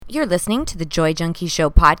You're listening to the Joy Junkie Show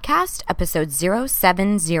podcast, episode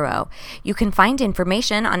 070. You can find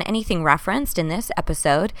information on anything referenced in this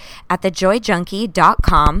episode at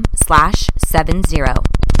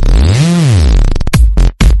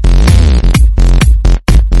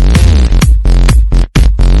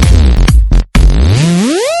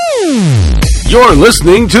You're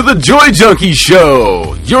listening to the Joy Junkie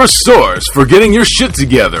Show, your source for getting your shit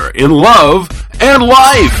together in love and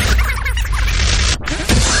life.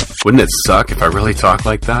 Wouldn't it suck if I really talked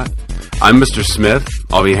like that? I'm Mr. Smith.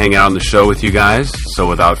 I'll be hanging out on the show with you guys. So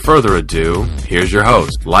without further ado, here's your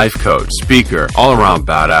host, life coach, speaker, all-around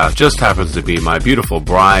badass, just happens to be my beautiful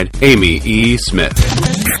bride, Amy E. Smith.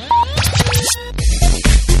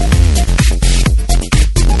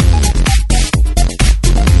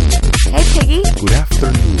 Hey, Piggy. Good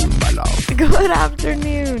afternoon, my love. Good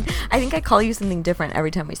afternoon. I think I call you something different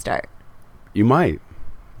every time we start. You might.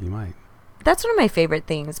 That's one of my favorite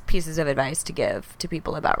pieces of advice to give to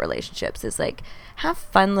people about relationships is like, have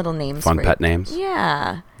fun little names. Fun pet names?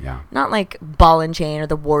 Yeah. Yeah. Not like Ball and Chain or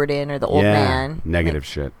the Warden or the Old Man. Negative like,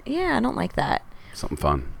 shit. Yeah, I don't like that. Something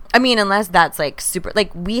fun. I mean, unless that's like super, like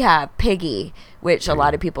we have Piggy, which a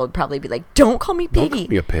lot of people would probably be like, don't call me Piggy. Don't call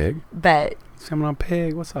me a pig. But I'm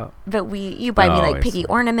pig. What's up? But you buy me like piggy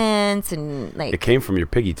ornaments and like. It came from your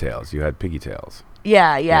piggy tails. You had piggy tails.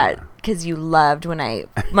 Yeah. Because you loved when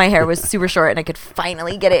my hair was super short and I could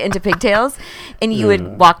finally get it into pigtails, and you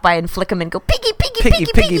would walk by and flick them and go piggy.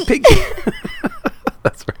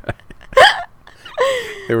 That's right.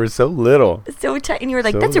 They were so little. So tiny, and you were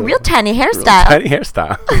like, "That's little. A real tiny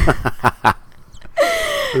hairstyle."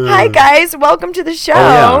 Hi guys, welcome to the show. Oh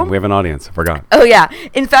yeah, we have an audience. I forgot. Oh yeah.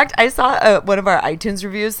 In fact, I saw one of our iTunes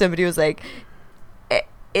reviews. Somebody was like,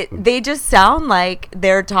 they just sound like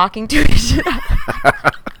they're talking to each other.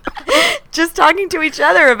 Just talking to each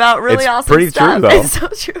other about really awesome stuff. True, though. It's so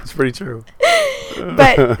true. It's pretty true.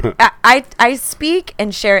 But I speak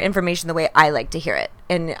and share information the way I like to hear it.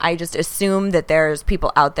 And I just assume that there's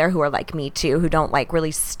people out there who are like me too, who don't like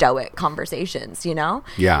really stoic conversations, you know?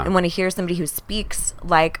 Yeah. And want to hear somebody who speaks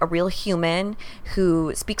like a real human,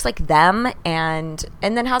 who speaks like them, and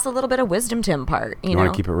then has a little bit of wisdom to impart. You know?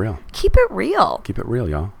 Want to keep it real. Keep it real. Keep it real,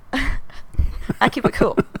 y'all. I keep it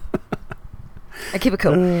cool.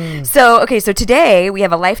 So today we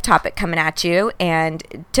have a life topic coming at you,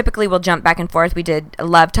 and typically we'll jump back and forth. We did a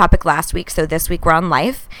love topic last week, so this week we're on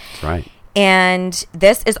life. That's right. And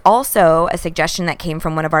this is also a suggestion that came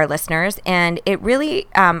from one of our listeners, and it really,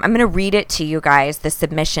 I'm going to read it to you guys, the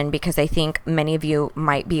submission, because I think many of you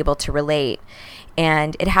might be able to relate.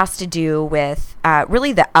 And it has to do with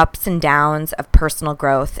really the ups and downs of personal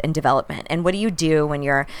growth and development. And what do you do when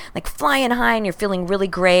you're like flying high and you're feeling really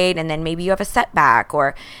great, and then maybe you have a setback,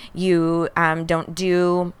 or you don't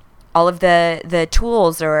do all of the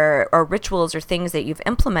tools or rituals or things that you've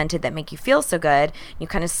implemented that make you feel so good. You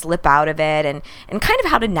kind of slip out of it, and kind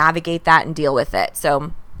of how to navigate that and deal with it.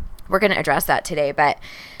 So we're going to address that today. But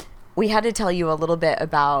we had to tell you a little bit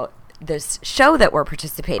about this show that we're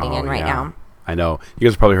participating in right now. I know. You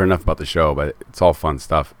guys probably heard enough about the show, but it's all fun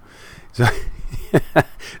stuff.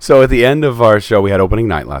 So at the end of our show, we had opening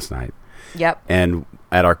night last night. Yep. And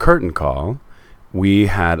at our curtain call, we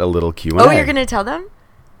had a little Q&A. Oh, you're going to tell them?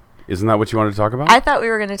 Isn't that what you wanted to talk about? I thought we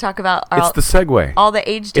were going to talk about it's the segue. All the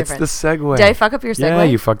age difference. It's the segue. Did I fuck up your segue? Yeah,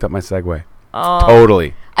 you fucked up my segue. Oh.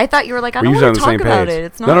 Totally. I thought you were like, I don't want to talk about it.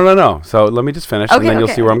 It's not. No. So let me just finish, and then you'll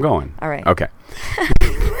see where I'm going. All right. Okay.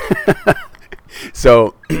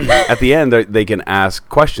 So at the end, they can ask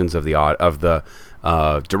questions of the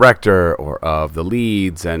director or of the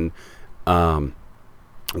leads, and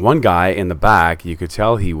one guy in the back, you could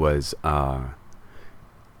tell he was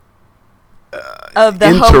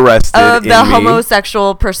interested in the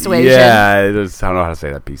homosexual persuasion. Yeah, I don't know how to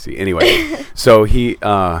say that PC. Anyway, so he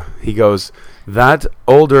goes, that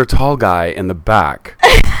older tall guy in the back,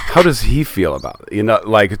 how does he feel about it? You know,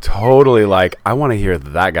 like totally like, I want to hear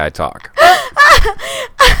that guy talk.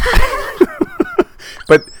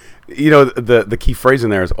 But you know, the key phrase in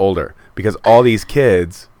there is older, because all these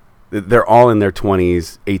kids, they're all in their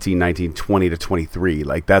 20s, 18, 19, 20 to 23.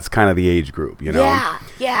 Like, that's kind of the age group, you know?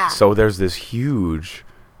 Yeah. So there's this huge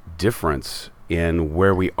difference in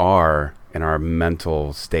where we are in our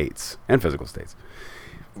mental states and physical states.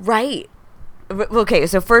 Right. Okay,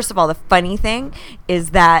 so first of all, the funny thing is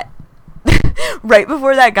that right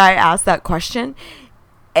before that guy asked that question,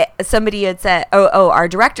 somebody had said, our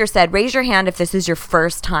director said, raise your hand if this is your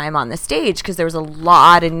first time on the stage, because there was a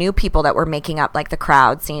lot of new people that were making up like the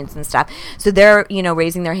crowd scenes and stuff. So they're,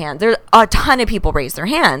 raising their hands. There a ton of people raise their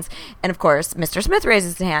hands. And of course, Mr. Smith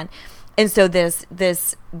raises his hand. And so this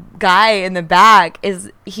guy in the back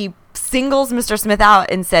he singles Mr. Smith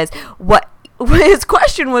out and says, his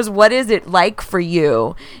question was, what is it like for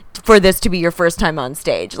you for this to be your first time on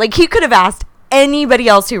stage? Like, he could have asked anybody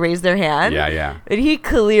else who raised their hand. Yeah. But he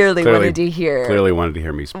clearly wanted to hear. Clearly wanted to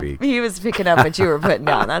hear me speak. He was picking up what you were putting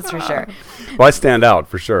down, that's for sure. Well, I stand out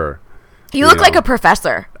for sure. You look like a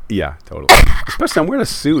professor. Yeah, totally. Especially I'm wearing a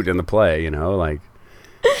suit in the play, like.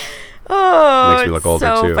 Oh, makes me look older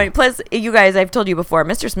so too. funny. Plus, you guys, I've told you before,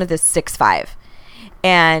 Mr. Smith is 6'5",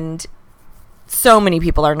 and so many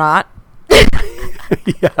people are not.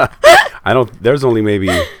 Yeah, there's only maybe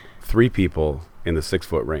 3 people in the 6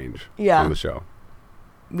 foot range on the show.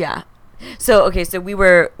 Yeah. So we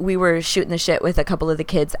were shooting the shit with a couple of the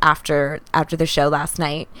kids after the show last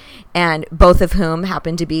night, and both of whom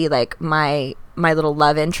happened to be like my little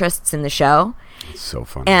love interests in the show. It's so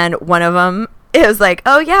funny. And one of them is like,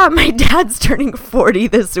 "Oh yeah, my dad's turning 40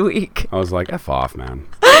 this week." I was like, "F off, man."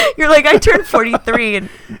 You're like, "I turned 43 in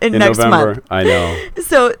next November. month." I know.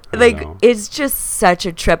 So it's just such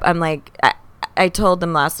a trip. I'm like, I told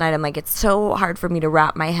them last night, I'm like, it's so hard for me to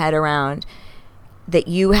wrap my head around that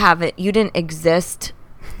you didn't exist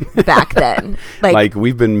back then. Like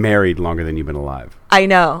we've been married longer than you've been alive. I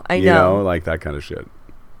know. Like that kind of shit.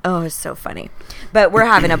 Oh, it's so funny. But we're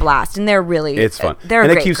having a blast, and they're really it's fun. They're and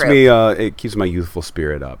a great keeps group. me it keeps my youthful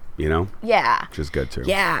spirit up, Yeah. Which is good too.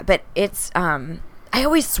 Yeah, but it's I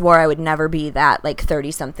always swore I would never be that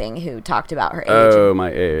 30-something who talked about her age. Oh, my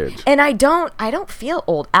age. And I don't feel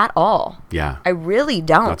old at all. Yeah. I really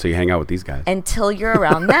don't. Not till you hang out with these guys. Until you're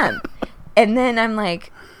around them. And then I'm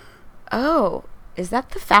like, "Oh, is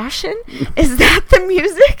that the fashion? Is that the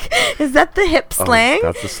music? Is that the hip slang?"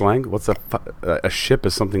 That's the slang? What's a ship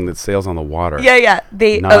is something that sails on the water. Yeah.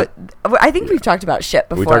 I think we've talked about ship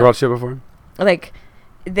before. We talked about ship before?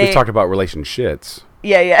 We've talked about relationships.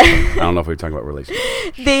 Yeah. I don't know if we're talking about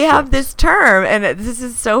relationships. They have this term, and this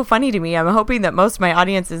is so funny to me. I'm hoping that most of my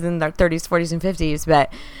audience is in their 30s, 40s, and 50s, but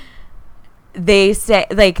they say,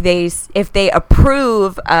 if they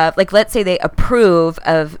approve of, let's say they approve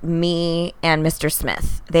of me and Mr.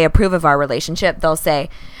 Smith, they approve of our relationship, they'll say,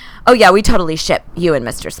 "Oh yeah, we totally ship you and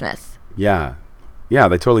Mr. Smith." Yeah. Yeah,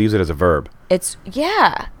 they totally use it as a verb. And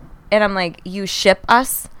I'm like, "You ship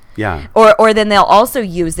us?" Yeah. Or then they'll also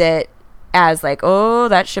use it as "Oh,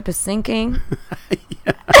 that ship is sinking."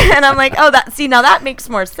 And I'm like, "Oh, now that makes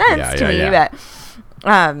more sense to me." Yeah. But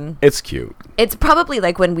it's cute. It's probably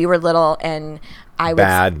like when we were little and I was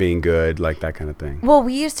bad being good, like that kind of thing. Well,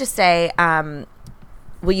 we used to say, "Will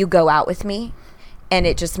you go out with me?" And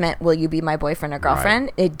it just meant, "Will you be my boyfriend or girlfriend?"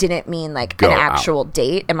 Right. It didn't mean an actual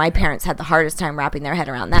date. And my parents had the hardest time wrapping their head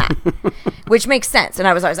around that, which makes sense. And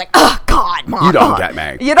I was always like, "Oh God, Mom, you don't get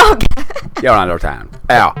me. You don't get." You're on your time.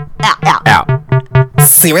 Ow.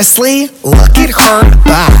 Seriously? Look at her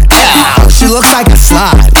butt. Ow. She looks like a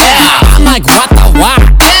slut. Ow. I'm like, what the what?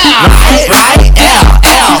 Right?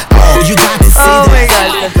 Ow. Oh, you got to see Oh my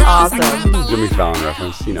gosh, that's awesome. Jimmy Fallon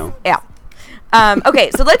reference, Yeah.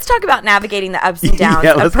 Okay, so let's talk about navigating the ups and downs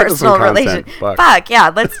of personal relations. Fuck, yeah,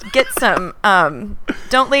 let's get some.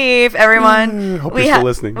 Don't leave, everyone. Hope you're still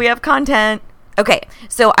listening. We have content. Okay,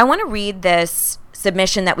 so I want to read this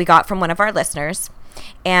submission that we got from one of our listeners.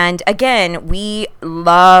 And again, we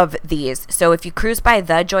love these. So if you cruise by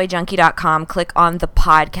thejoyjunkie.com, click on the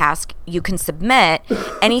podcast, you can submit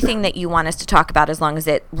anything that you want us to talk about as long as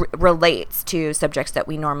it relates to subjects that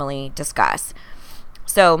we normally discuss.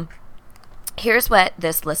 So here's what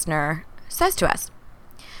this listener says to us.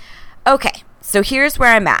 "Okay, so here's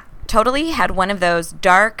where I'm at. Totally had one of those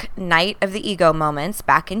dark night of the ego moments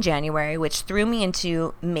back in January, which threw me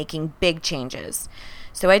into making big changes.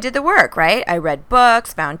 So I did the work, right? I read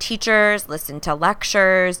books, found teachers, listened to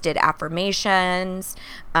lectures, did affirmations,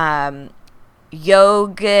 the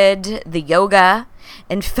yoga,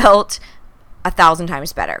 and felt 1,000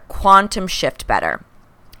 times better. Quantum shift better.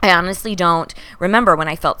 I honestly don't remember when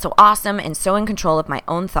I felt so awesome and so in control of my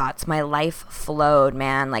own thoughts. My life flowed,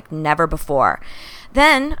 man, like never before.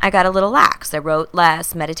 Then I got a little lax. I wrote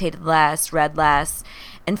less, meditated less, read less,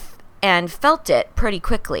 and felt it pretty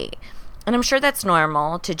quickly. And I'm sure that's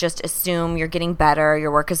normal to just assume you're getting better,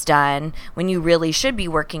 your work is done, when you really should be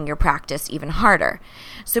working your practice even harder.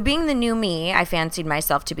 So being the new me I fancied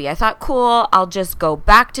myself to be, I thought, cool, I'll just go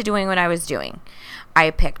back to doing what I was doing.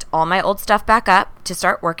 I picked all my old stuff back up to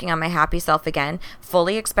start working on my happy self again,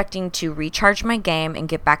 fully expecting to recharge my game and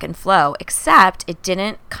get back in flow, except it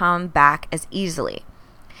didn't come back as easily.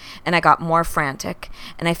 And I got more frantic,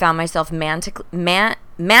 and I found myself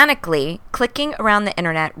manically clicking around the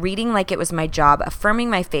internet, reading like it was my job, affirming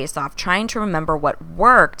my face off, trying to remember what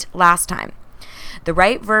worked last time. the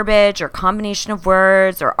right verbiage or combination of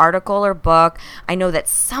words or article or book. I know that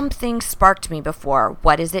something sparked me before.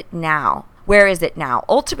 What is it now? Where is it now?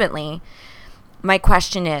 Ultimately, my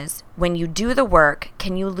question is, when you do the work,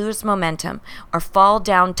 can you lose momentum or fall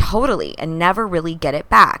down totally and never really get it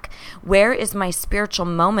back? Where is my spiritual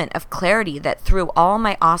moment of clarity that threw all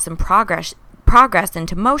my awesome progress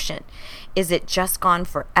into motion? Is it just gone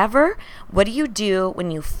forever? What do you do when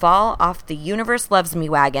you fall off the universe loves me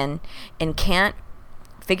wagon and can't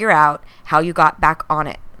figure out how you got back on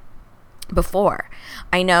it before?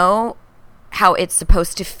 I know how it's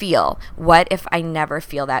supposed to feel. What if I never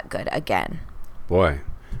feel that good again? Boy,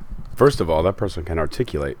 first of all, that person can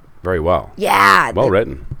articulate very well. Yeah. Well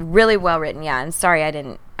written. Really well written, yeah. I'm sorry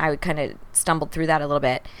I kind of stumbled through that a little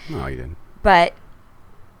bit. No, you didn't. But,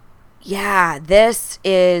 yeah, this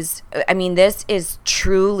is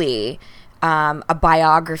truly a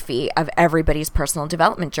biography of everybody's personal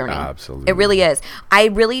development journey. Absolutely. It really is. I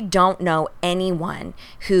really don't know anyone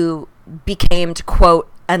who became, to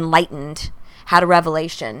quote, enlightened, had a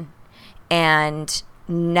revelation, and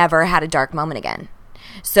never had a dark moment again.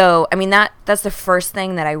 So, I mean, that's the first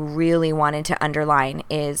thing that I really wanted to underline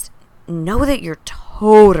is know that you're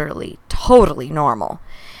totally, totally normal.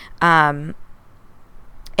 And,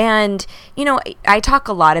 you know, I talk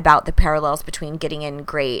a lot about the parallels between getting in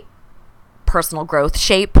great personal growth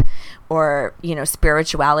shape or, you know,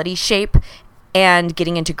 spirituality shape and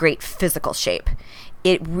getting into great physical shape.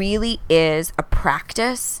 It really is a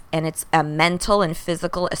practice, and it's a mental and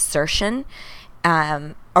physical assertion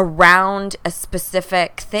around a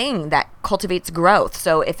specific thing that cultivates growth.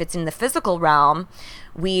 So if it's in the physical realm,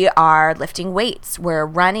 we are lifting weights, we're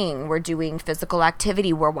running, we're doing physical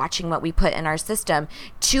activity, we're watching what we put in our system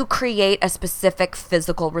to create a specific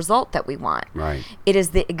physical result that we want. Right. It is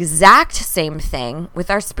the exact same thing with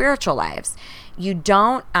our spiritual lives. You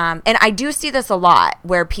don't, and I do see this a lot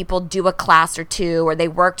where people do a class or two, or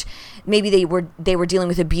maybe they were dealing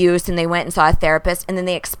with abuse and they went and saw a therapist, and then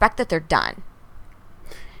they expect that they're done.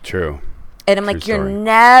 True. And I'm like, you're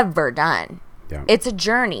never done. Yeah. It's a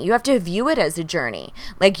journey. You have to view it as a journey.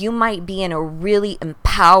 Like, you might be in a really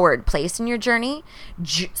empowered place in your journey,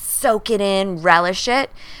 soak it in, relish it.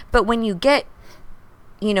 But when you get,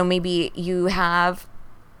 you know, maybe you have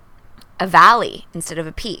a valley instead of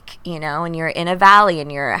a peak, you know, and you're in a valley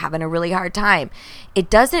and you're having a really hard time, it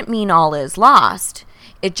doesn't mean all is lost.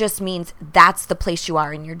 It just means that's the place you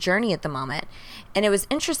are in your journey at the moment. And it was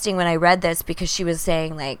interesting when I read this because she was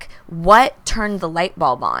saying, like, what turned the light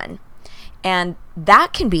bulb on? And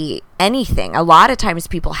that can be anything. A lot of times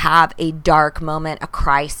people have a dark moment, a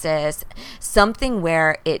crisis, something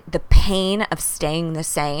where the pain of staying the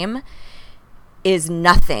same is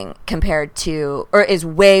nothing compared to, or is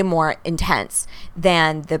way more intense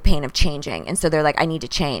than the pain of changing. And so they're like, I need to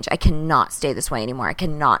change. I cannot stay this way anymore. I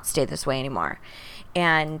cannot stay this way anymore.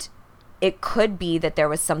 And it could be that there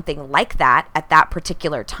was something like that at that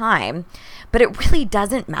particular time, but it really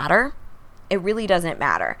doesn't matter. It really doesn't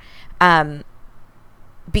matter.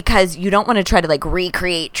 Because you don't want to try to like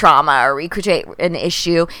recreate trauma or recreate an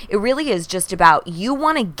issue. It really is just about, you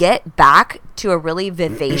want to get back to a really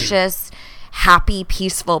vivacious, happy,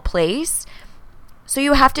 peaceful place. So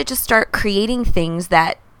you have to just start creating things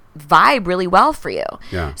that vibe really well for you.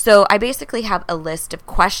 Yeah. So I basically have a list of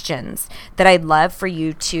questions that I'd love for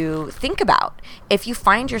you to think about. If you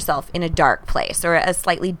find yourself in a dark place or a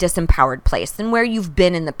slightly disempowered place than where you've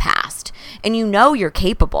been in the past, and you know you're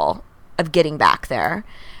capable of getting back there,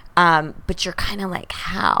 but you're kind of like,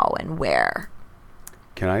 how and where?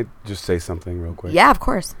 Can I just say something real quick? Yeah, of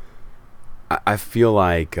course. I feel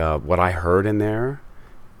like what I heard in there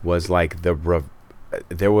was like there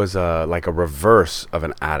was a reverse of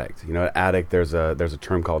an addict. You know, an addict, there's a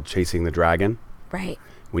term called chasing the dragon. Right.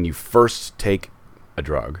 When you first take a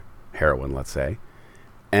drug, heroin, let's say,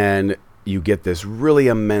 and you get this really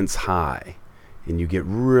immense high, and you get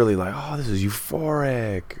really like, oh, this is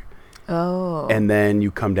euphoric. Oh. And then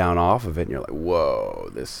you come down off of it, and you're like, whoa,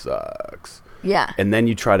 this sucks. Yeah. And then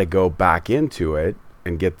you try to go back into it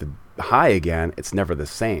and get the high again. It's never the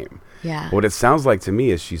same. Yeah. What it sounds like to me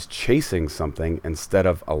is she's chasing something instead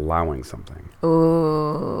of allowing something.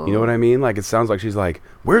 Ooh. You know what I mean? Like, it sounds like she's like,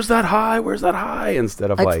 where's that high? Where's that high?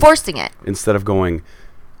 Instead of like forcing it. Instead of going,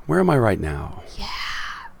 where am I right now? Yeah.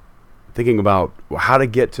 Thinking about how to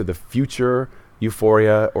get to the future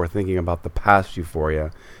euphoria or thinking about the past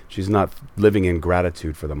euphoria. She's not living in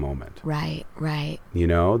gratitude for the moment. Right, right. You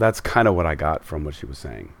know, that's kind of what I got from what she was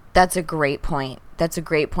saying. That's a great point. That's a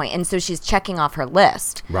great point. And so she's checking off her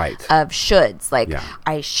list right. of shoulds. Like, yeah.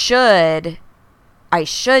 I should I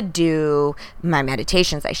should do my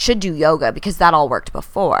meditations, I should do yoga because that all worked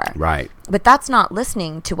before. Right. But that's not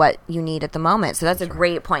listening to what you need at the moment. So that's a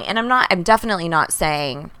great point. And I'm definitely not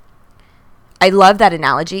saying, I love that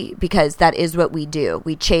analogy because that is what we do.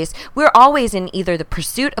 We're always in either the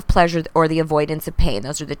pursuit of pleasure or the avoidance of pain.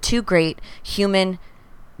 Those are the two great human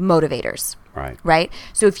motivators. Right. Right?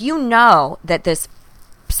 So if you know that this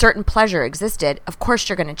certain pleasure existed, of course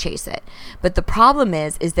you're going to chase it. But the problem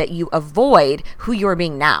is that you avoid who you're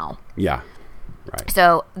being now. Yeah. Right.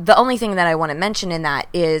 So the only thing that I want to mention in that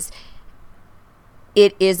is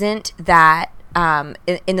it isn't that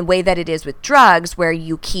in the way that it is with drugs where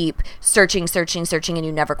you keep searching and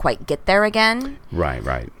you never quite get there again. Right,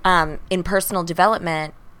 right. In personal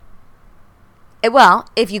development, well,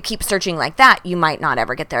 if you keep searching like that, you might not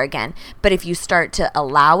ever get there again. But if you start to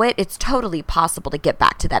allow it, it's totally possible to get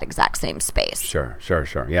back to that exact same space. Sure.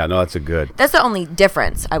 Yeah, no, that's the only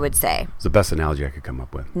difference, I would say. It's the best analogy I could come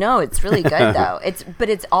up with. No, it's really good though. It's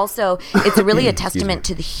really a testament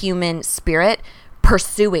to the human spirit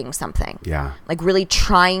pursuing something. Yeah. Like really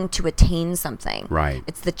trying to attain something. Right.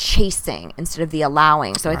 It's the chasing instead of the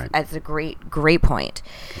allowing. So Right. it's a great point.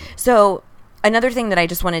 So another thing that I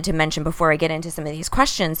just wanted to mention before I get into some of these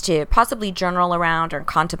questions to possibly journal around or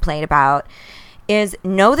contemplate about is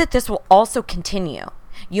know that this will also continue.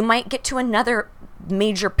 You might get to another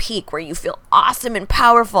major peak where you feel awesome and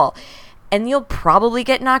powerful, and you'll probably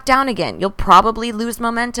get knocked down again. You'll probably lose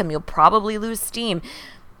momentum. You'll probably lose steam.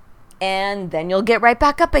 And then you'll get right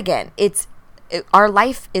back up again. Our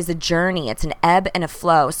life is a journey. It's an ebb and a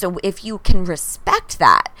flow. So if you can respect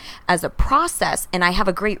that as a process, and I have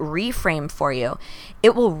a great reframe for you,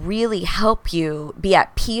 it will really help you be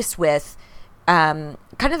at peace with kind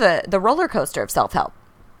of the roller coaster of self-help.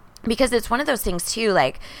 Because it's one of those things too,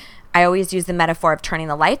 like I always use the metaphor of turning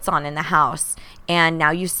the lights on in the house, and now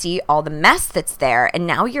you see all the mess that's there, and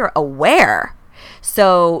now you're aware.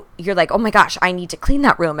 So you're like, oh my gosh, I need to clean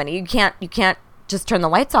that room, and you can't just turn the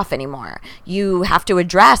lights off anymore. You have to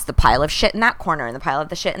address the pile of shit in that corner and the pile of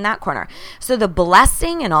the shit in that corner. So the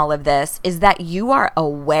blessing in all of this is that you are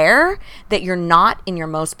aware that you're not in your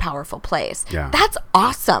most powerful place. Yeah. That's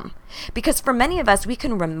awesome. Because for many of us, we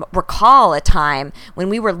can recall a time when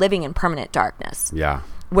we were living in permanent darkness. Yeah.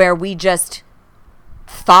 Where we just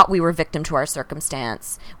thought we were victim to our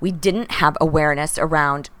circumstance. We didn't have awareness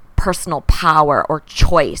around personal power or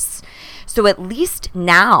choice. So at least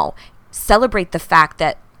now, celebrate the fact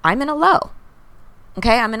that I'm in a low.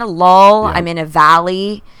 Okay? I'm in a lull. Yeah. I'm in a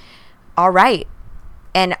valley. All right.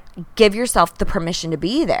 And give yourself the permission to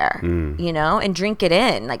be there, and drink it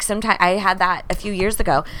in. Like sometimes I had that a few years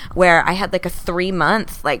ago where I had like a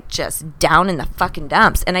 3-month, like just down in the fucking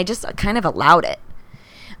dumps. And I just kind of allowed it.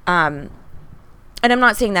 And I'm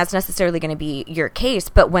not saying that's necessarily going to be your case,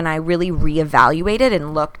 but when I really reevaluated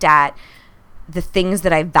and looked at the things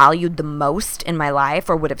that I valued the most in my life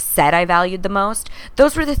or would have said I valued the most,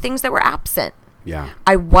 those were the things that were absent. Yeah.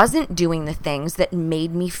 I wasn't doing the things that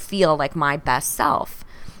made me feel like my best self.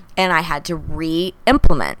 And I had to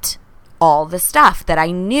re-implement all the stuff that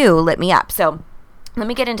I knew lit me up. So let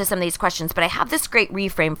me get into some of these questions, but I have this great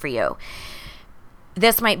reframe for you.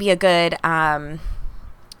 This might be a good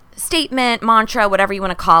statement, mantra, whatever you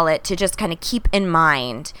want to call it, to just kind of keep in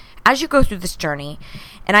mind as you go through this journey.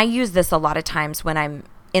 And I use this a lot of times when I'm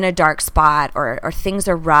in a dark spot or things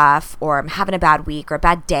are rough or I'm having a bad week or a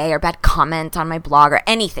bad day or bad comment on my blog or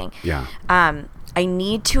anything. Yeah. I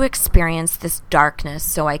need to experience this darkness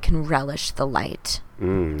so I can relish the light. I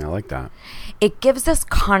like that. It gives us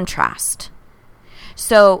contrast.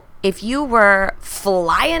 So if you were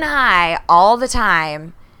flying high all the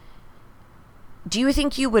time, do you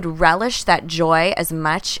think you would relish that joy as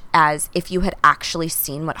much as if you had actually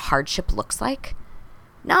seen what hardship looks like?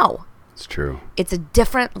 No. It's true. It's a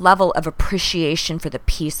different level of appreciation for the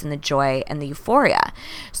peace and the joy and the euphoria.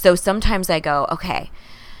 So sometimes I go, okay,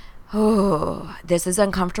 this is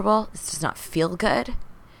uncomfortable. This does not feel good.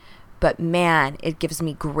 But man, it gives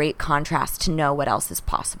me great contrast to know what else is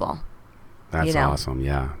possible. That's awesome.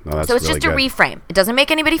 Yeah. No, that's so it's really just a good. reframe. It doesn't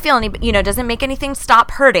make anybody feel doesn't make anything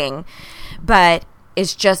stop hurting, but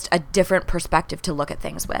it's just a different perspective to look at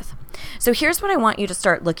things with. So here's what I want you to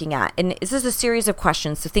start looking at. And this is a series of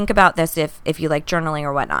questions. So think about this if you like journaling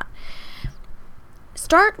or whatnot.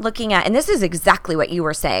 Start looking at, and this is exactly what you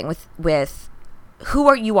were saying with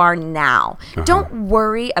who you are now. Uh-huh. Don't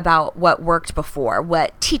worry about what worked before,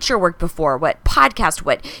 what teacher worked before, what podcast,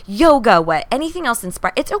 what yoga, what anything else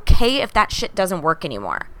inspired. It's okay if that shit doesn't work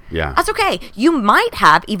anymore. Yeah. That's okay. You might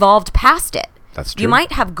have evolved past it. That's true. You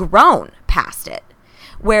might have grown past it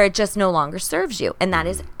where it just no longer serves you. And that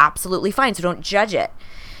is absolutely fine. So don't judge it.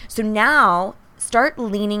 So now start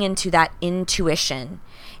leaning into that intuition.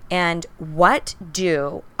 And what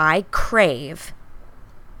do I crave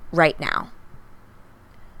right now?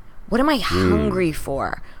 What am I hungry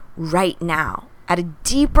for right now at a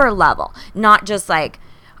deeper level? Not just like,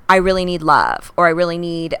 I really need love, or I really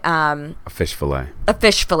need a fish fillet,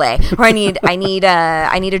 or I need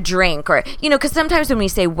a drink, or because sometimes when we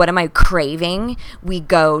say what am I craving, we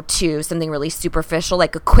go to something really superficial,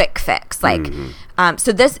 like a quick fix, like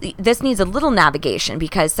so this needs a little navigation,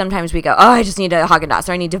 because sometimes we go, oh, I just need a Haagen-Dazs,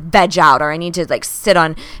 or I need to veg out, or I need to like sit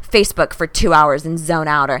on Facebook for 2 hours and zone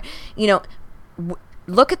out, or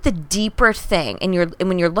look at the deeper thing, and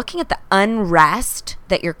when you're looking at the unrest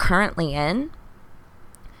that you're currently in.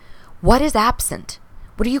 What is absent?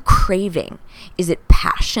 What are you craving? Is it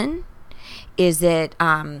passion? Is it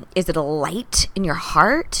a light in your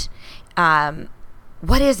heart?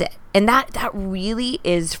 What is it? And that really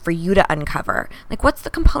is for you to uncover. Like, what's the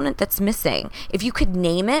component that's missing? If you could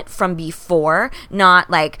name it from before, not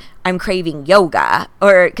like I'm craving yoga,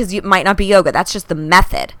 or because it might not be yoga. That's just the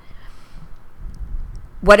method.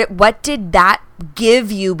 What did that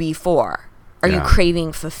give you before? Are you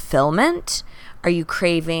craving fulfillment? Are you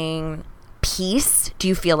craving peace? Do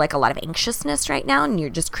you feel like a lot of anxiousness right now and you're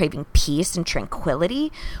just craving peace and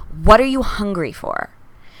tranquility? What are you hungry for?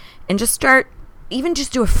 And just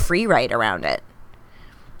do a free write around it.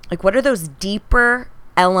 Like, what are those deeper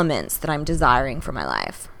elements that I'm desiring for my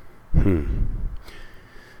life?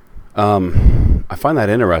 I find that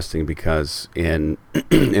interesting because in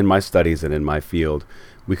my studies and in my field,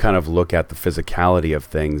 we kind of look at the physicality of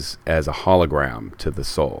things as a hologram to the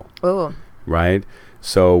soul. Oh. Right?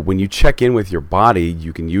 So when you check in with your body,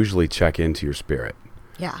 you can usually check into your spirit.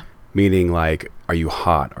 Yeah. Meaning, like, are you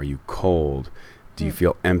hot? Are you cold? Do you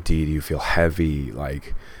feel empty? Do you feel heavy?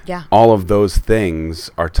 Like, all of those things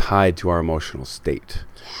are tied to our emotional state.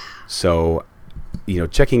 Yeah. So,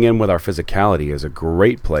 checking in with our physicality is a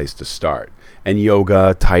great place to start. And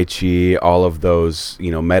yoga, tai chi, all of those,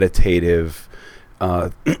 meditative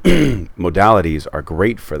modalities are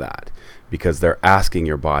great for that. Because they're asking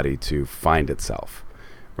your body to find itself,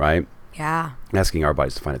 right? Yeah. Asking our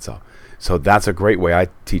bodies to find itself. So that's a great way I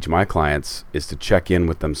teach my clients, is to check in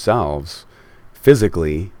with themselves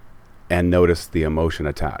physically and notice the emotion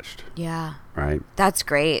attached. Yeah. Right? That's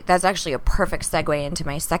great. That's actually a perfect segue into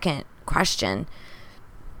my second question,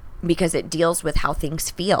 because it deals with how things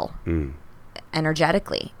feel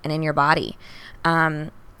energetically and in your body.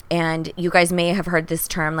 And you guys may have heard this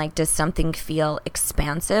term, like, does something feel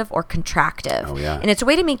expansive or contractive? Oh, yeah. And it's a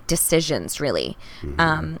way to make decisions, really.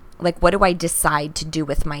 Like, what do I decide to do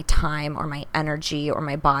with my time or my energy or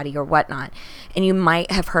my body or whatnot? And you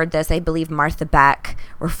might have heard this. I believe Martha Beck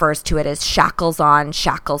refers to it as shackles on,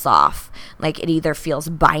 shackles off. Like, it either feels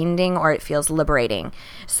binding or it feels liberating.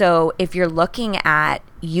 So if you're looking at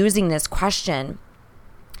using this question,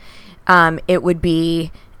 it would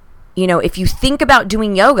be, if you think about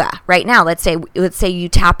doing yoga right now, let's say you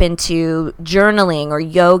tap into journaling or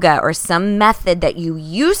yoga or some method that you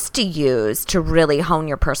used to use to really hone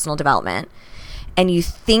your personal development, and you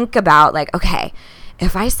think about, like, okay,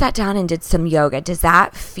 if I sat down and did some yoga, does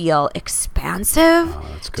that feel expansive? Oh,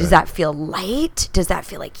 that's good. Does that feel light? Does that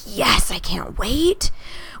feel like, yes, I can't wait?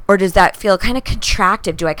 Or does that feel kind of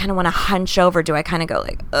contractive? Do I kind of want to hunch over? Do I kind of go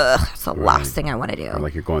like, ugh, that's the last thing I want to do? Or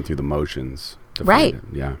like you're going through the motions. Right.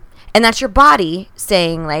 Yeah. And that's your body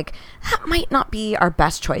saying, like, that might not be our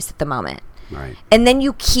best choice at the moment. Right. And then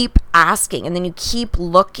you keep asking, and then you keep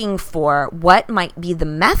looking for what might be the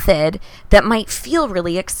method that might feel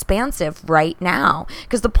really expansive right now.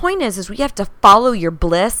 Because the point is we have to follow your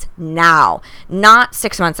bliss now, not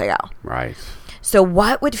 6 months ago. Right. So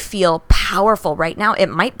what would feel powerful right now? It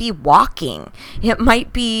might be walking. It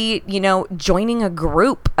might be, joining a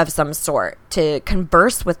group of some sort to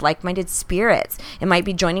converse with like-minded spirits. It might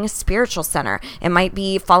be joining a spiritual center. It might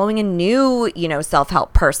be following a new,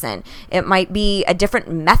 self-help person. It might be a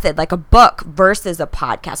different method, like a book versus a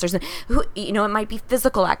podcast. It might be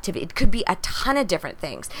physical activity. It could be a ton of different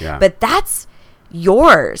things. Yeah. But that's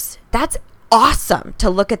yours. That's awesome to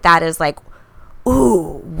look at that as like,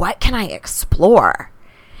 ooh, what can I explore?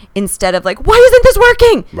 Instead of like, why isn't this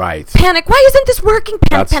working? Right. Panic. Why isn't this working?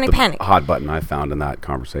 Panic, That's panic. the hot button I found in that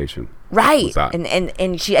conversation. Right. And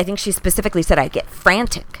I think she specifically said I get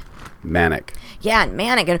frantic. Manic. Yeah, and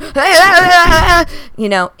manic. And,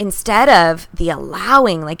 instead of the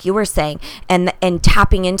allowing, like you were saying, and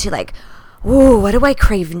tapping into like, ooh, what do I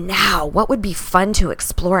crave now? What would be fun to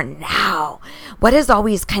explore now? What has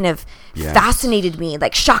always kind of fascinated me,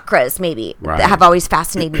 like chakras maybe, that have always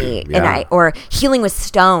fascinated me, or healing with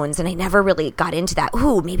stones, and I never really got into that.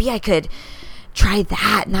 Ooh, maybe I could try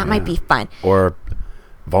that, and that might be fun. Or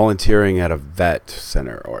volunteering at a vet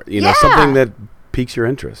center, or something that piques your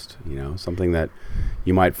interest. Something that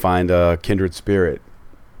you might find a kindred spirit.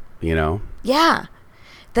 Yeah,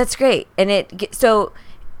 that's great. And so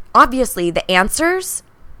obviously the answers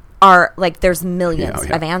are like, there's millions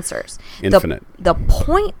of answers. Infinite. The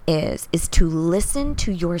point is to listen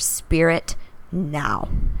to your spirit now.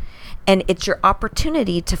 And it's your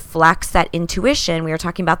opportunity to flex that intuition. We were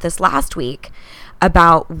talking about this last week,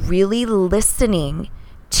 about really listening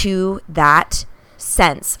to that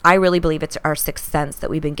sense. I really believe it's our sixth sense that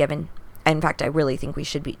we've been given. In fact, I really think we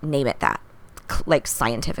should name it that, like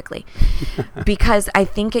scientifically, because I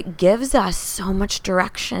think it gives us so much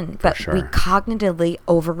direction, but we cognitively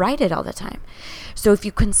override it all the time. So if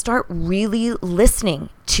you can start really listening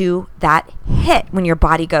to that hit when your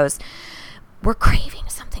body goes, we're craving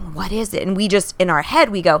something, what is it? And we just, in our head,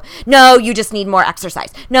 we go, no, you just need more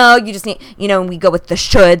exercise. No, you just need, and we go with the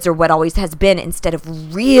shoulds or what always has been, instead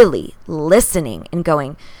of really listening and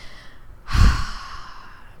going,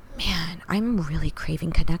 man, I'm really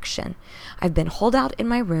craving connection. I've been holed out in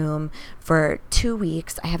my room for 2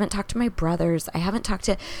 weeks. I haven't talked to my brothers. I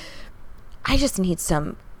just need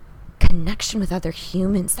some connection with other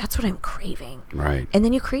humans. That's what I'm craving. Right. And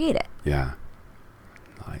then you create it. Yeah.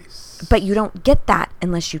 Nice. But you don't get that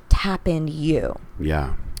unless you tap into you.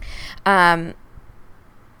 Yeah.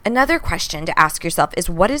 Another question to ask yourself is,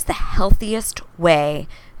 what is the healthiest way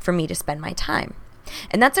for me to spend my time?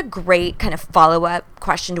 And that's a great kind of follow-up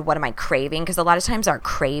question to what am I craving? Because a lot of times our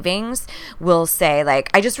cravings will say, like,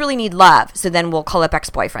 I just really need love. So then we'll call up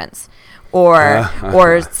ex-boyfriends or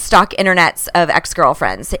stock internets of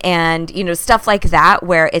ex-girlfriends and, stuff like that,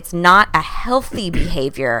 where it's not a healthy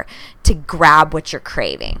behavior to grab what you're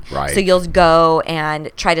craving. Right. So you'll go and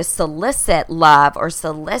try to solicit love or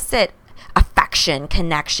solicit affection,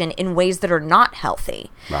 connection in ways that are not healthy.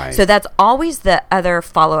 Right. So that's always the other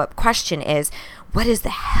follow-up question is, what is the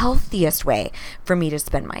healthiest way for me to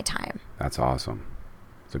spend my time? That's awesome.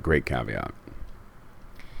 It's a great caveat.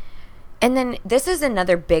 And then this is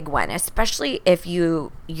another big one, especially if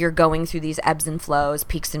you're going through these ebbs and flows,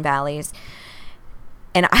 peaks and valleys.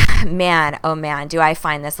 And oh man, do I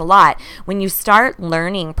find this a lot. When you start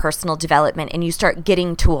learning personal development and you start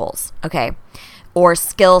getting tools, okay, or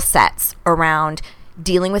skill sets around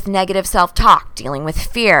dealing with negative self-talk, dealing with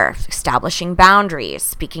fear, establishing boundaries,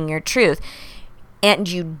 speaking your truth, and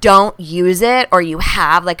you don't use it, or you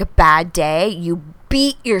have like a bad day, you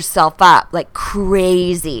beat yourself up like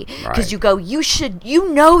crazy because you go, you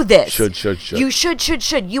know this. Should. You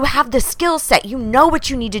should. You have the skill set. You know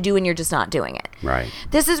what you need to do, and you're just not doing it. Right.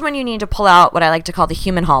 This is when you need to pull out what I like to call the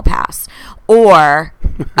human hall pass, or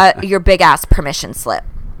your big ass permission slip.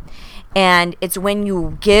 And it's when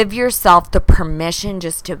you give yourself the permission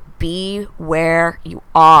just to be where you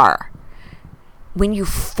are. When you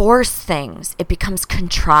force things, it becomes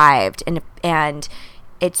contrived and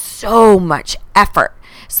it's so much effort.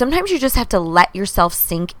 Sometimes you just have to let yourself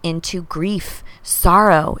sink into grief,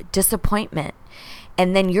 sorrow, disappointment.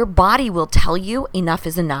 And then your body will tell you enough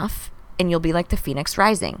is enough, and you'll be like the phoenix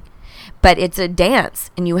rising. But it's a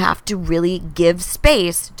dance, and you have to really give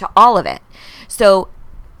space to all of it. So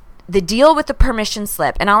the deal with the permission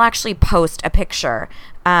slip, and I'll actually post a picture.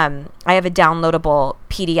 I have a downloadable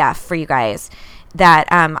PDF for you guys that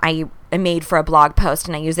I made for a blog post,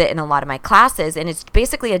 and I use it in a lot of my classes, and it's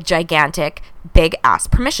basically a gigantic big ass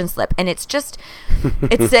permission slip, and it's just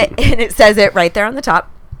and it says it right there on the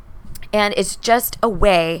top, and it's just a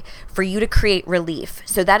way for you to create relief.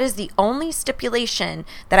 So that is the only stipulation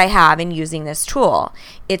that I have in using this tool.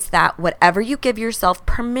 It's that whatever you give yourself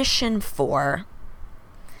permission for,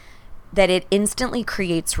 that it instantly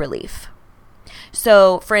creates relief.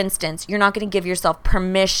 So for instance, you're not going to give yourself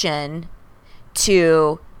permission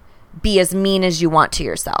to be as mean as you want to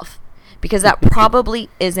yourself, because that probably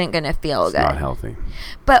isn't going to feel good. It's not healthy.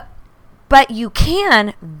 But you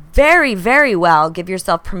can very, very well give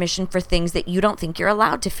yourself permission for things that you don't think you're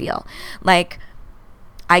allowed to feel. Like,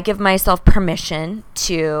 I give myself permission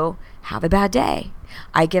to have a bad day.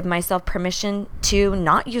 I give myself permission to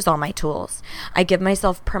not use all my tools. I give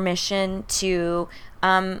myself permission to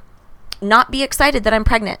not be excited that I'm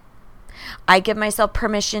pregnant. I give myself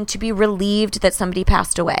permission to be relieved that somebody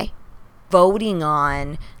passed away. Voting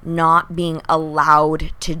on not being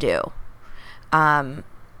allowed to do.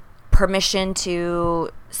 Permission to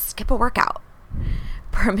skip a workout.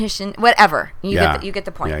 Permission, whatever. You get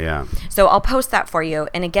the point. Yeah. So I'll post that for you.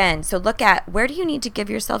 And again, so look at, where do you need to give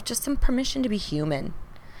yourself just some permission to be human?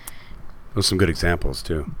 Those are some good examples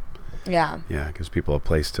too. Yeah. Yeah, it gives people a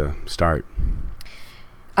place to start.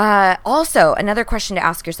 Also, another question to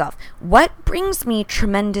ask yourself: what brings me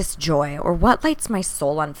tremendous joy, or what lights my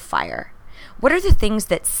soul on fire? What are the things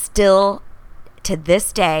that still, to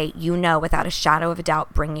this day, without a shadow of a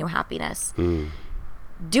doubt, bring you happiness?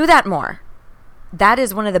 Do that more. That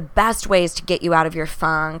is one of the best ways to get you out of your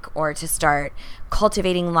funk or to start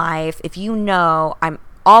cultivating life. If I'm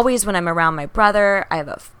always, when I'm around my brother, I have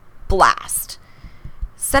a blast.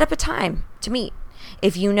 Set up a time to meet.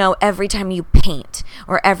 If every time you paint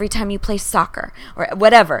or every time you play soccer or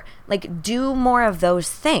whatever, like, do more of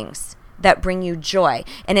those things that bring you joy.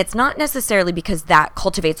 And it's not necessarily because that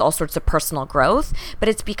cultivates all sorts of personal growth, but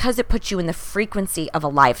it's because it puts you in the frequency of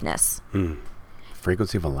aliveness.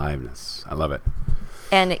 Frequency of aliveness. I love it.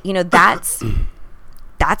 And,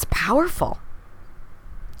 that's powerful.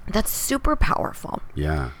 That's super powerful.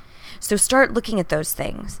 Yeah. So start looking at those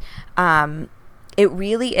things. It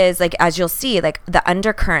really is, like, as you'll see, like, the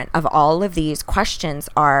undercurrent of all of these questions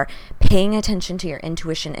are paying attention to your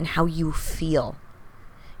intuition and how you feel.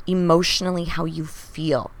 Emotionally, how you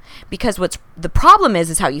feel. Because what's the problem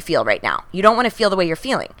is how you feel right now. You don't want to feel the way you're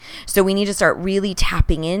feeling. So we need to start really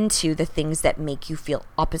tapping into the things that make you feel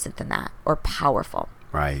opposite than that or powerful.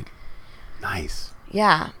 Right. Nice.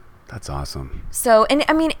 Yeah. That's awesome. So, and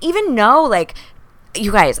I mean, like,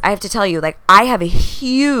 you guys, I have to tell you, like, I have a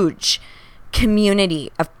huge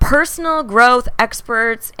community of personal growth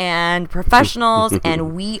experts and professionals,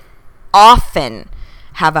 and we often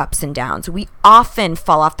have ups and downs. We often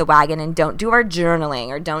fall off the wagon and don't do our journaling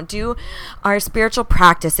or don't do our spiritual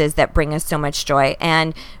practices that bring us so much joy.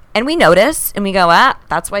 And we notice and we go,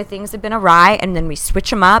 that's why things have been awry. And then we switch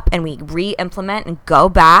them up and we re-implement and go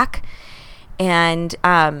back. And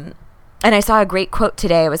I saw a great quote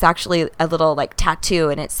today. It was actually a little like tattoo,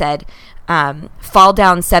 and it said, fall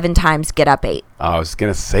down 7 times, get up 8. Oh, I was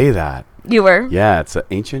going to say that. You were? Yeah, it's an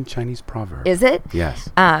ancient Chinese proverb. Is it? Yes.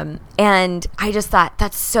 And I just thought,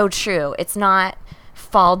 that's so true. It's not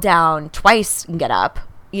fall down twice and get up.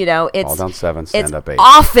 It's fall down 7, stand up 8.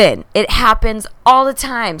 Often. It happens all the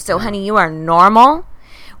time. So, honey, you are normal.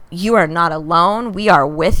 You are not alone. We are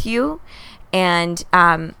with you. And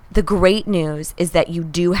the great news is that you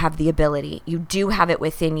do have the ability. You do have it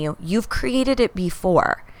within you. You've created it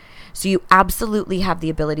before. So you absolutely have the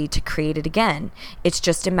ability to create it again. It's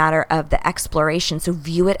just a matter of the exploration. So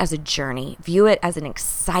view it as a journey. View it as an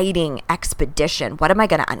exciting expedition. What am I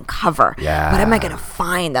going to uncover? Yeah. What am I going to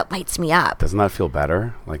find that lights me up? Doesn't that feel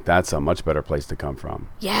better? Like, that's a much better place to come from.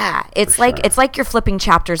 Yeah. It's like you're flipping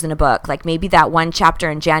chapters in a book. Like, maybe that one chapter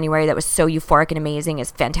in January that was so euphoric and amazing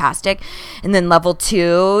is fantastic. And then level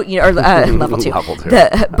 2, level 2. Level 2.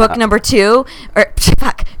 The book number 2, or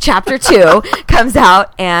chapter 2 comes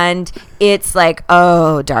out, and it's like,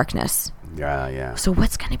 oh, darkness. Yeah. So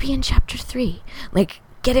what's going to be in chapter 3? Like,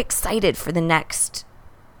 get excited for the next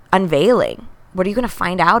unveiling. What are you going to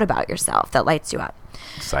find out about yourself that lights you up?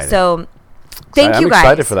 Excited. So thank you guys. I'm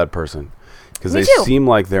excited for that person because they seem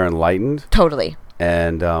like they're enlightened. Totally.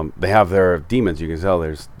 And they have their demons. You can tell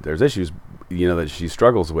there's issues, that she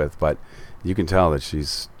struggles with, but you can tell that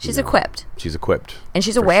she's equipped. She's equipped. And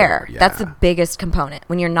she's aware. Sure. Yeah. That's the biggest component.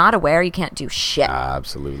 When you're not aware, you can't do shit.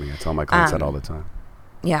 Absolutely. I tell my clients that all the time.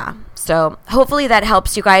 Yeah. So hopefully that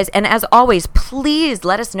helps you guys. And as always, please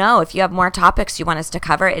let us know if you have more topics you want us to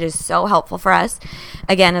cover. It is so helpful for us.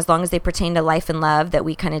 Again, as long as they pertain to life and love that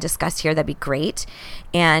we kind of discuss here, that'd be great.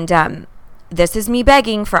 And this is me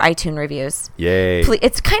begging for iTunes reviews. Yay.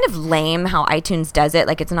 It's kind of lame how iTunes does it.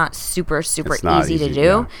 Like, it's not super easy to do.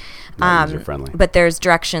 Yeah. Not user-friendly. But there's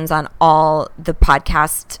directions on all the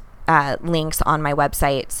podcast links on my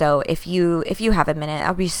website. So if you have a minute,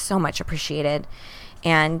 I'll be so much appreciated.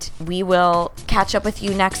 And we will catch up with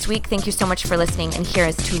you next week. Thank you so much for listening. And here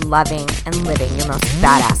is to loving and living your most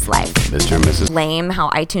badass life. Mr. and Mrs. Lame how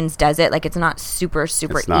iTunes does it. Like, it's not super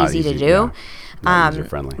easy to do. Yeah. Not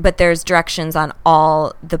user-friendly. But there's directions on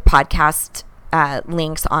all the podcast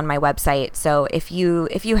links on my website. So if you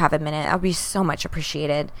have a minute, I'll be so much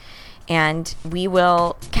appreciated. And we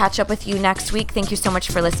will catch up with you next week. Thank you so much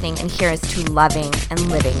for listening. And here is to loving and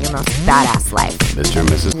living your most badass life. Mr. and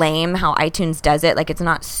Mrs. Lame how iTunes does it. Like, it's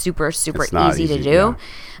not super easy to do. Yeah.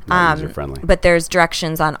 Not user-friendly. But there's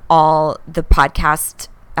directions on all the podcast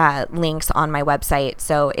links on my website.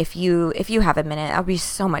 So if you have a minute, I'll be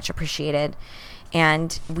so much appreciated.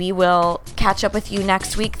 And we will catch up with you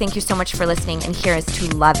next week. Thank you so much for listening. And here is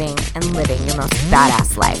to loving and living your most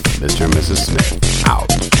badass life. Mr. and Mrs. Smith,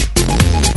 out.